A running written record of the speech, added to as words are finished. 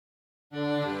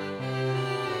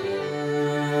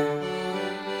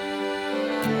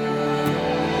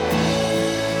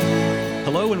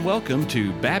welcome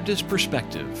to Baptist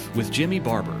Perspective with Jimmy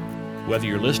Barber. Whether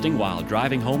you're listening while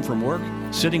driving home from work,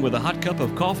 sitting with a hot cup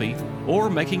of coffee, or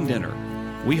making dinner,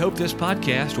 we hope this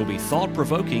podcast will be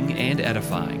thought-provoking and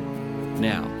edifying.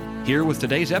 Now, here with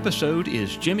today's episode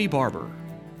is Jimmy Barber.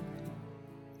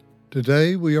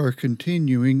 Today we are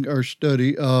continuing our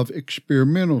study of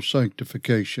experimental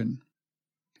sanctification.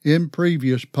 In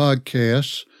previous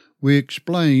podcasts, we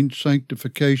explained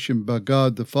sanctification by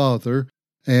God the Father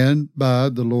and by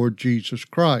the Lord Jesus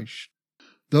Christ.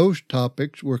 Those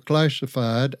topics were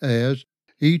classified as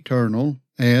eternal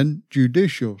and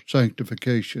judicial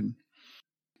sanctification.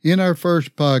 In our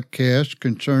first podcast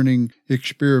concerning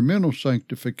experimental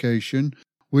sanctification,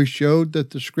 we showed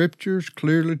that the Scriptures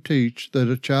clearly teach that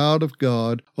a child of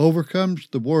God overcomes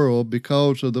the world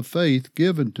because of the faith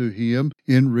given to him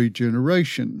in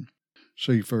regeneration.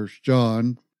 See 1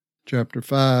 John chapter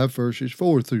 5, verses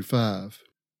 4 through 5.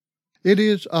 It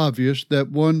is obvious that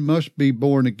one must be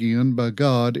born again by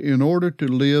God in order to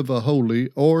live a holy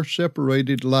or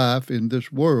separated life in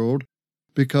this world,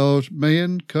 because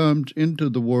man comes into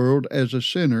the world as a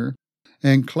sinner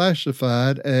and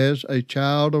classified as a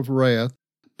child of wrath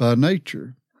by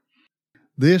nature.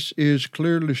 This is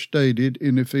clearly stated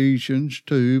in Ephesians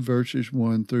 2, verses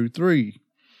 1 through 3.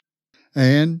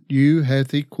 And you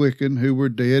hath he quickened who were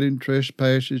dead in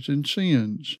trespasses and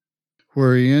sins,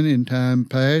 wherein in time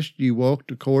past ye walked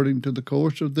according to the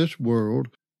course of this world,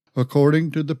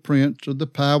 according to the prince of the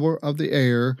power of the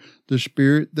air, the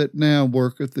spirit that now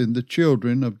worketh in the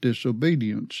children of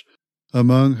disobedience,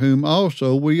 among whom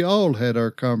also we all had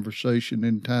our conversation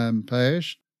in time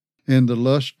past, in the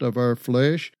lust of our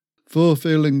flesh,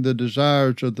 fulfilling the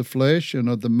desires of the flesh and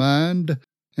of the mind,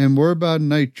 and were by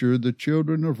nature the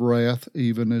children of wrath,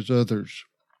 even as others.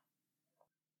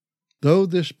 Though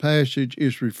this passage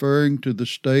is referring to the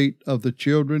state of the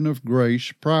children of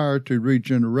grace prior to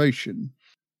regeneration,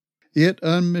 it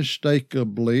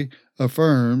unmistakably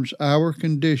affirms our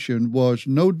condition was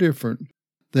no different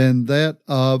than that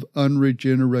of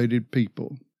unregenerated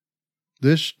people.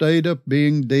 This state of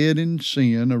being dead in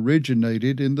sin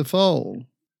originated in the fall.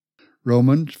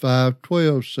 Romans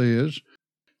 5:12 says,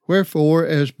 Wherefore,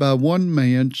 as by one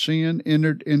man sin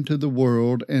entered into the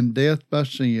world, and death by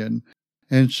sin,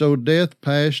 and so death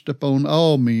passed upon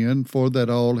all men, for that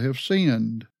all have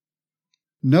sinned.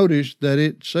 Notice that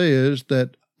it says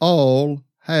that all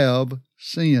have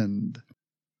sinned.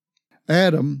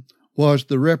 Adam was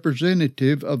the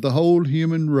representative of the whole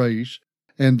human race,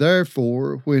 and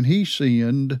therefore, when he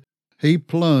sinned, he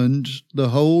plunged the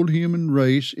whole human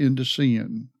race into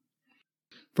sin.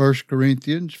 1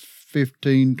 Corinthians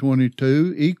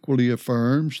 15:22 equally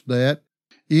affirms that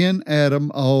in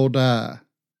Adam all die.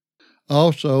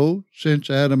 Also, since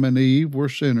Adam and Eve were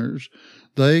sinners,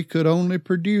 they could only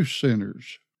produce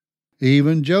sinners.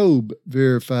 Even Job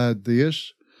verified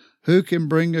this. Who can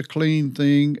bring a clean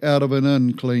thing out of an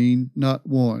unclean? Not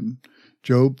one.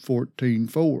 Job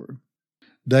 14:4.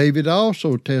 David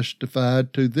also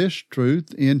testified to this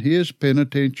truth in his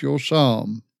penitential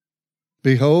psalm.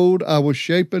 Behold, I was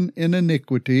shapen in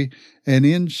iniquity, and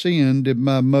in sin did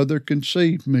my mother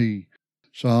conceive me.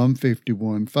 Psalm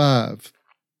 51:5.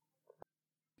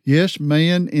 Yes,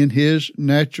 man in his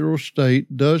natural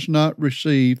state does not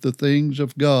receive the things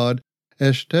of God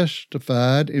as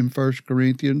testified in 1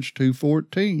 Corinthians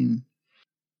 2:14.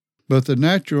 But the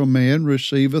natural man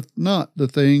receiveth not the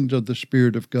things of the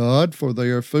Spirit of God, for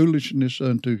they are foolishness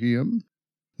unto him,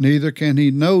 neither can he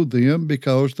know them,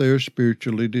 because they are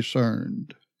spiritually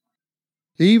discerned.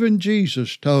 Even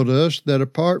Jesus taught us that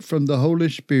apart from the Holy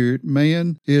Spirit,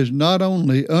 man is not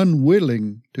only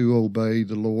unwilling to obey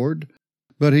the Lord,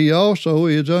 but he also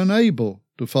is unable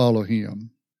to follow him.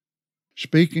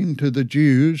 Speaking to the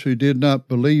Jews who did not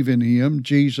believe in him,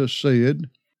 Jesus said,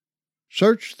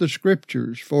 Search the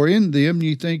Scriptures, for in them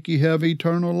ye think ye have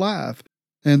eternal life,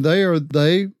 and they are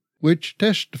they which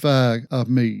testify of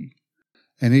me.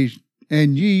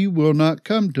 And ye will not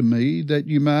come to me, that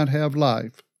ye might have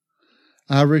life.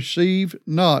 I receive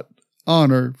not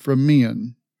honor from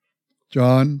men.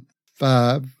 John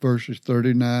 5, verses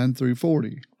 39 through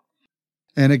 40.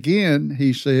 And again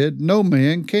he said, No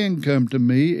man can come to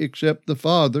me except the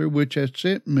Father which hath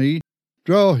sent me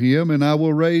draw him, and I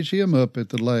will raise him up at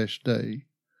the last day.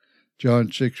 John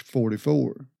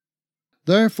 6:44.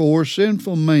 Therefore,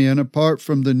 sinful man, apart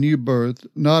from the new birth,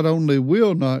 not only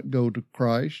will not go to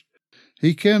Christ,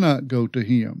 he cannot go to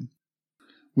him.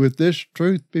 With this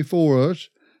truth before us,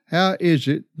 how is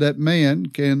it that man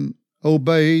can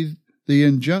obey the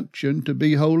injunction to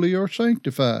be holy or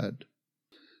sanctified?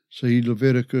 See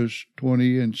Leviticus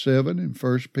 20:7 and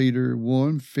 1 Peter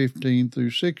 1:15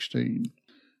 through 16.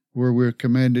 where we're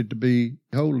commanded to be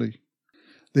holy?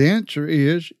 The answer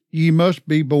is, ye must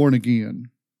be born again.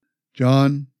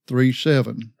 John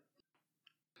 3:7.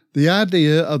 The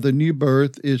idea of the new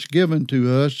birth is given to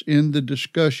us in the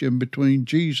discussion between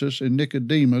Jesus and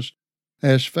Nicodemus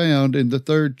as found in the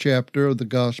 3rd chapter of the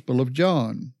Gospel of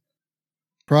John.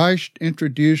 Christ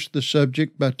introduced the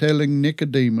subject by telling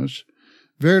Nicodemus,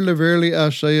 Verily, verily, I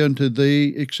say unto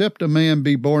thee, except a man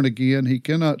be born again, he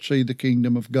cannot see the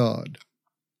kingdom of God.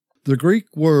 The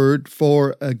Greek word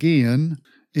for again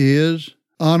is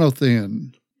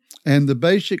anothen, and the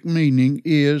basic meaning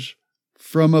is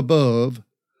from above,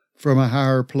 from a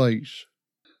higher place.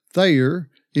 Thayer,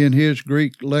 in his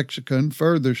Greek lexicon,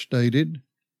 further stated,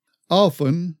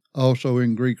 often, also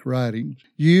in Greek writings,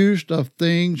 used of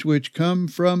things which come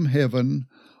from heaven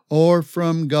or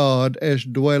from God as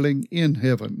dwelling in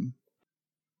heaven.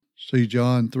 See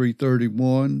John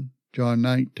 3:31, John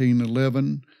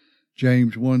 19:11,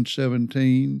 James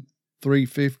 1:17,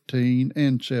 3:15,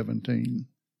 and 17.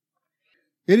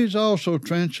 It is also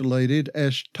translated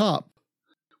as top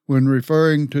when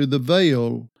referring to the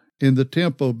veil in the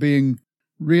temple being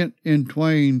rent in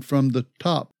twain from the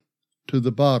top to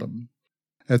the bottom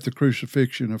at the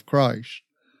crucifixion of Christ.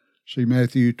 See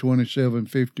Matthew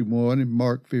 27:51 and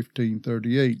Mark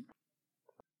 15:38.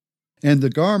 And the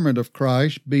garment of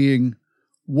Christ being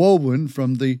woven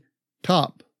from the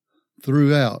top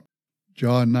throughout,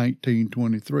 John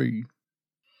 19:23.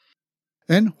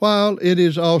 And while it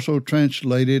is also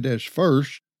translated as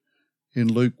first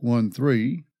in Luke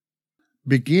 1:3,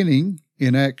 beginning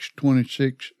in Acts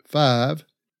 26:5,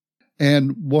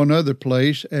 and one other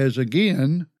place as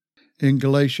again in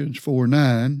Galatians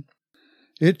 4:9,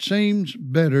 it seems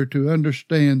better to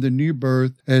understand the new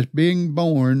birth as being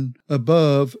born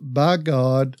above by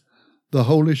God, the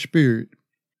Holy Spirit.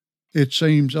 It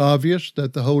seems obvious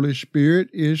that the Holy Spirit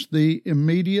is the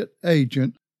immediate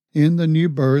agent in the new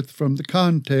birth from the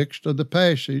context of the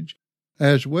passage,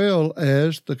 as well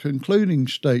as the concluding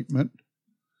statement,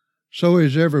 so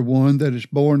is everyone that is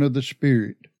born of the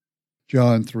Spirit,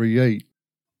 John 3:8.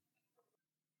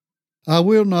 I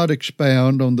will not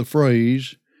expound on the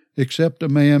phrase, except a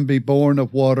man be born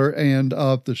of water and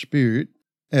of the Spirit,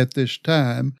 at this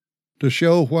time, to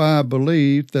show why I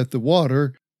believe that the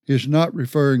water is not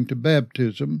referring to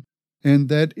baptism, and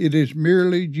that it is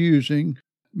merely using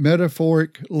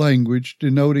metaphoric language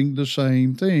denoting the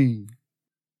same thing.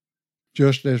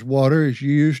 Just as water is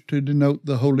used to denote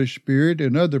the Holy Spirit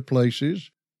in other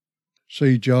places,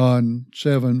 see John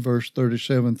 7, verse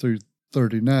 37 through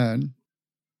 39,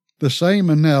 the same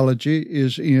analogy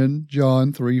is in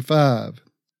John 3:5.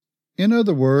 In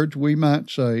other words, we might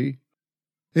say,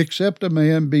 except a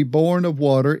man be born of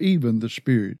water, even the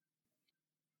Spirit.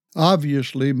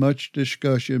 Obviously, much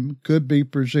discussion could be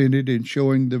presented in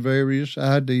showing the various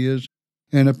ideas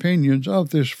and opinions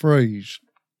of this phrase,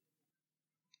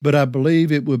 but I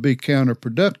believe it would be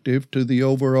counterproductive to the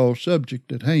overall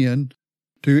subject at hand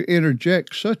to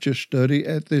interject such a study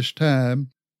at this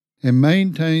time and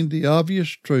maintain the obvious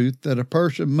truth that a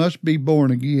person must be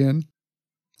born again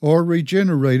or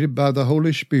regenerated by the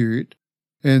Holy Spirit,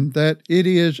 and that it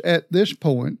is at this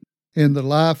point in the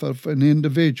life of an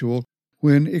individual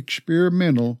when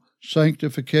experimental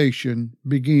sanctification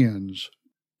begins.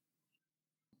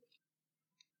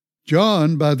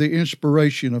 John, by the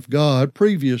inspiration of God,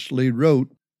 previously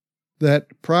wrote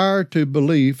that prior to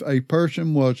belief a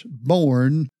person was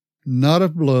born not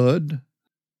of blood,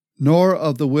 nor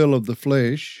of the will of the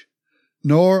flesh,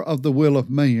 nor of the will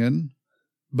of man,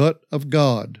 but of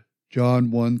God, John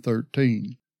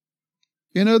 1:13.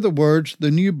 In other words,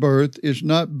 the new birth is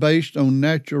not based on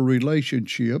natural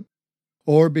relationship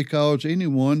or because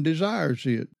anyone desires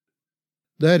it.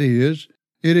 That is,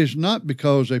 it is not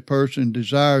because a person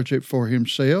desires it for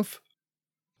himself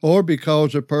or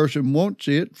because a person wants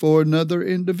it for another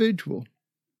individual.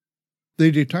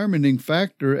 The determining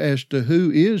factor as to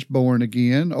who is born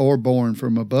again or born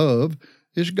from above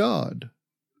is God.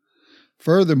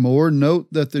 Furthermore, note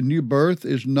that the new birth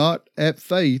is not at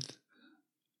faith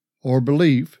or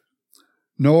belief,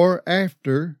 nor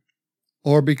after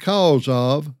or because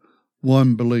of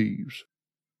one believes.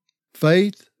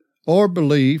 Faith or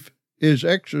belief is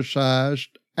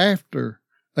exercised after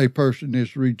a person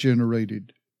is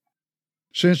regenerated.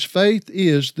 Since faith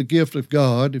is the gift of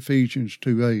God, Ephesians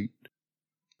 2:8,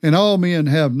 and all men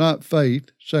have not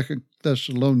faith, 2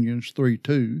 Thessalonians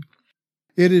 3:2,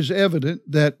 it is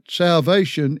evident that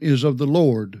salvation is of the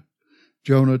Lord,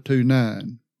 Jonah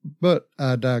 2:9. But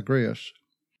I digress.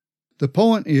 The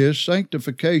point is,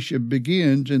 sanctification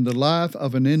begins in the life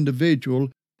of an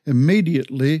individual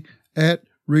immediately at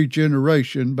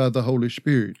regeneration by the Holy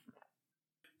Spirit.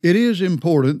 It is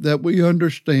important that we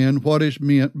understand what is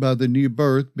meant by the new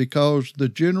birth, because the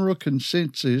general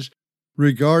consensus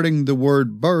regarding the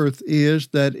word birth is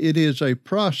that it is a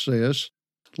process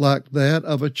like that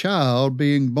of a child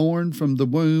being born from the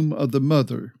womb of the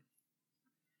mother.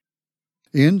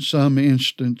 In some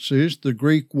instances, the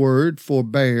Greek word for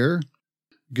bear,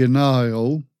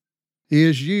 genao,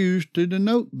 is used to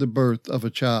denote the birth of a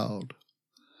child.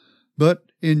 But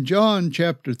in John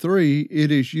chapter 3,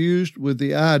 it is used with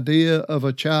the idea of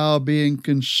a child being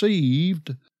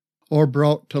conceived or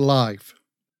brought to life.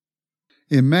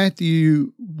 In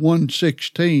Matthew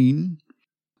 1:16,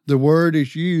 the word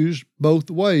is used both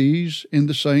ways in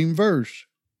the same verse.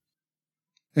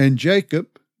 And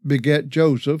Jacob begat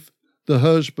Joseph, the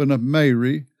husband of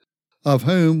Mary, of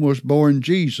whom was born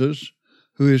Jesus,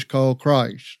 who is called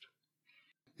Christ.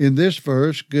 In this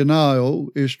verse, genao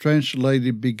is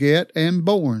translated beget and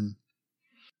born.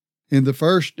 In the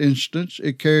first instance,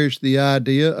 it carries the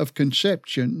idea of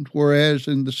conception, whereas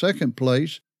in the second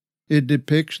place, it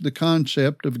depicts the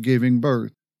concept of giving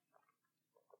birth.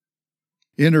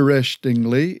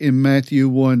 Interestingly, in Matthew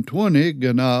 1:20,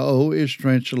 genao is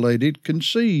translated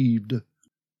conceived.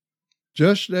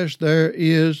 Just as there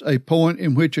is a point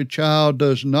in which a child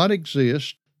does not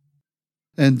exist,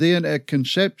 and then at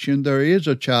conception there is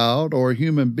a child or a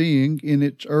human being in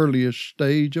its earliest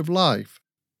stage of life.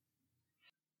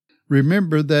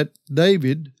 Remember that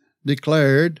David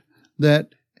declared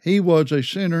that he was a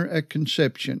sinner at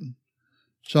conception.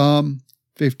 Psalm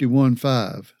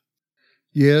 51:5.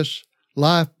 Yes,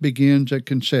 life begins at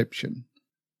conception.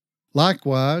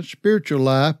 Likewise, spiritual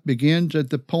life begins at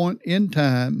the point in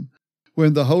time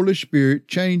when the Holy Spirit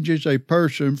changes a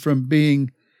person from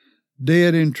being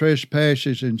dead in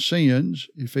trespasses and sins,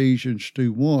 Ephesians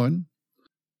 2:1,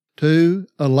 to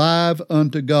alive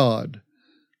unto God,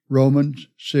 Romans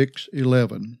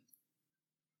 6:11.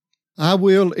 I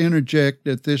will interject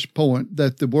at this point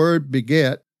that the word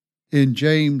beget in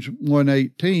James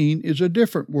 1:18 is a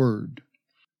different word.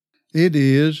 It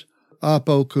is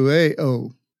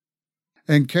apokueo,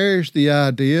 and carries the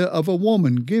idea of a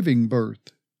woman giving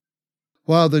birth.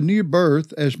 While the new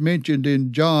birth, as mentioned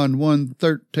in John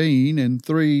 1:13 and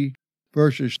 3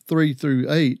 verses 3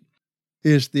 through 8,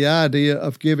 is the idea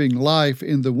of giving life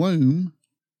in the womb,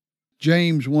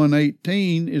 James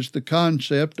 1:18 is the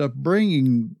concept of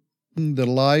bringing the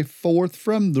life forth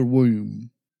from the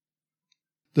womb.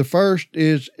 The first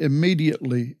is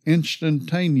immediately,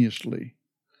 instantaneously.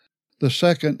 The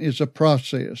second is a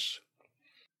process.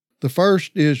 The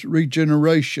first is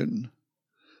regeneration.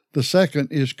 The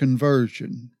second is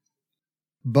conversion.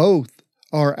 Both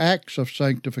are acts of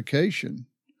sanctification,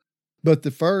 but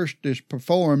the first is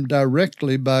performed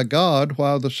directly by God,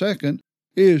 while the second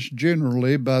is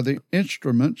generally by the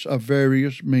instruments of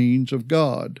various means of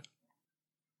God.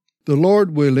 The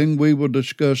Lord willing, we will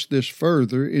discuss this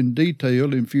further in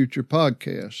detail in future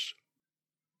podcasts.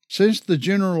 Since the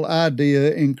general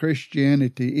idea in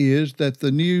Christianity is that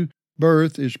the new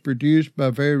birth is produced by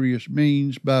various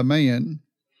means by man,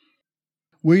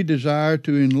 we desire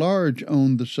to enlarge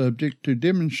on the subject to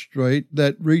demonstrate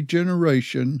that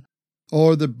regeneration,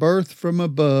 or the birth from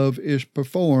above, is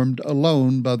performed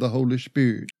alone by the Holy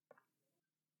Spirit.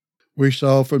 We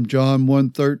saw from John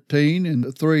 1:13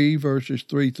 and 3 verses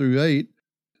 3 through 8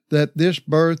 that this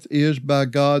birth is by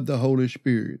God the Holy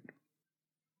Spirit.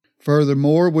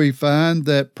 Furthermore, we find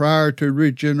that prior to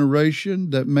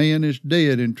regeneration, that man is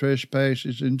dead in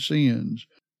trespasses and sins,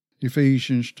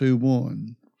 Ephesians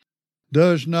 2:1,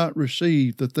 does not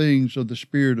receive the things of the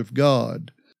Spirit of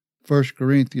God, 1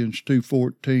 Corinthians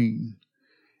 2:14,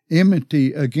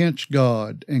 enmity against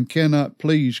God and cannot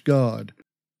please God,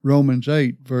 Romans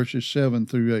 8 verses 7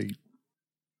 through 8.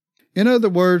 In other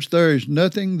words, there is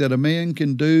nothing that a man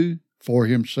can do for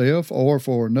himself or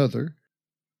for another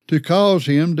to cause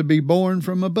him to be born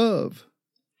from above.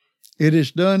 It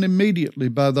is done immediately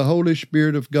by the Holy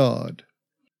Spirit of God.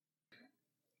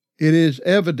 It is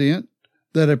evident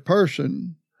that a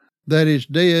person that is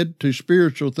dead to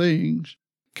spiritual things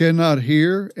cannot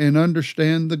hear and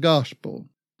understand the gospel,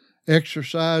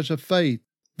 exercise a faith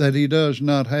that he does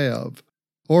not have,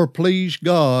 or please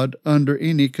God under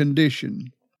any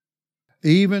condition.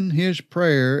 Even his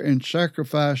prayer and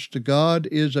sacrifice to God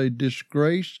is a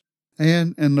disgrace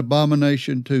and an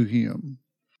abomination to him.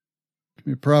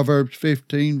 Proverbs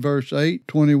 15 verse 8,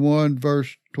 21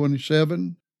 verse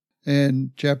 27,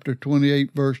 and chapter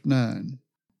 28 verse 9.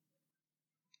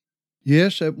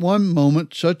 Yes, at one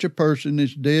moment such a person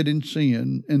is dead in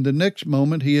sin, and the next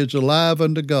moment he is alive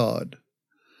unto God.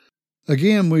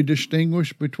 Again, we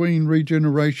distinguish between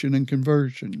regeneration and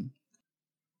conversion.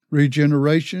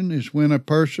 Regeneration is when a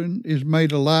person is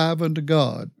made alive unto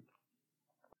God.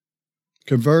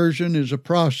 Conversion is a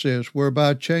process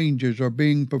whereby changes are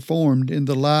being performed in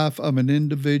the life of an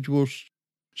individual,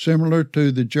 similar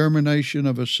to the germination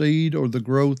of a seed or the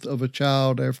growth of a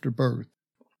child after birth.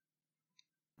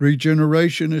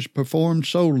 Regeneration is performed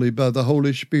solely by the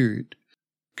Holy Spirit.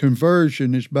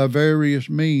 Conversion is by various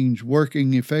means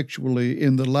working effectually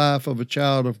in the life of a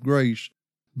child of grace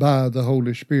by the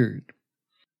Holy Spirit.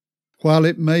 While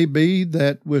it may be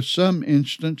that with some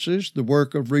instances the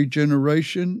work of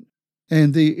regeneration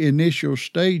and the initial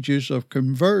stages of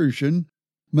conversion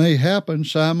may happen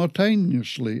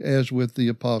simultaneously, as with the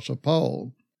Apostle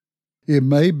Paul, it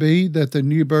may be that the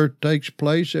new birth takes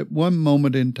place at one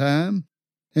moment in time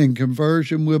and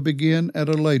conversion will begin at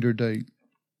a later date.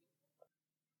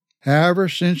 However,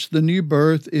 since the new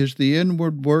birth is the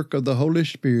inward work of the Holy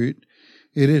Spirit,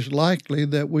 it is likely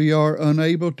that we are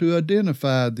unable to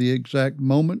identify the exact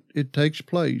moment it takes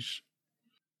place.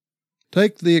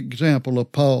 Take the example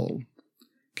of Paul.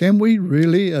 Can we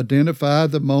really identify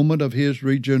the moment of his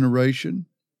regeneration?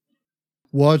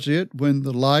 Was it when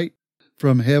the light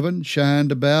from heaven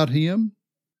shined about him,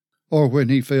 or when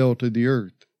he fell to the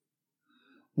earth?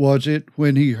 Was it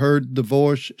when he heard the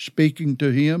voice speaking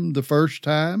to him the first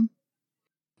time,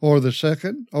 or the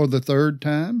second, or the third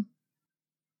time?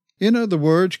 In other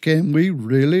words, can we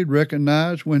really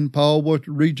recognize when Paul was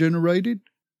regenerated?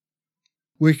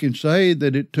 We can say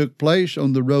that it took place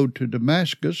on the road to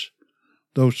Damascus,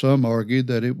 though some argue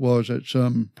that it was at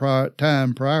some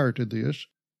time prior to this.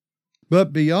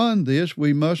 But beyond this,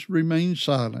 we must remain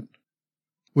silent.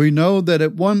 We know that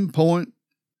at one point,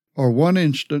 or one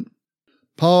instant,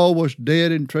 Paul was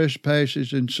dead in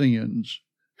trespasses and sins,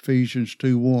 Ephesians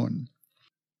 2:1.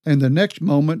 And the next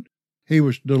moment, he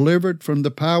was delivered from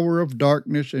the power of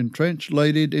darkness and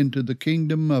translated into the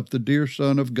kingdom of the dear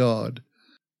Son of God,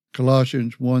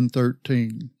 Colossians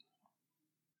 1:13.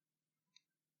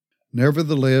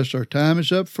 Nevertheless, our time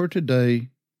is up for today.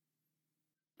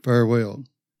 Farewell.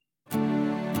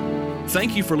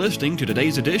 Thank you for listening to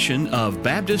today's edition of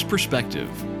Baptist Perspective.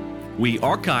 We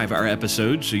archive our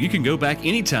episodes so you can go back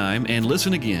anytime and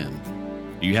listen again.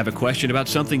 Do you have a question about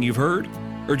something you've heard,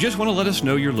 or just want to let us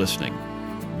know you're listening?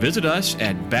 Visit us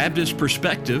at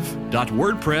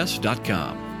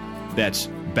baptistperspective.wordpress.com. That's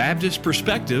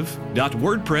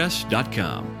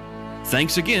baptistperspective.wordpress.com.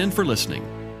 Thanks again for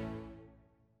listening.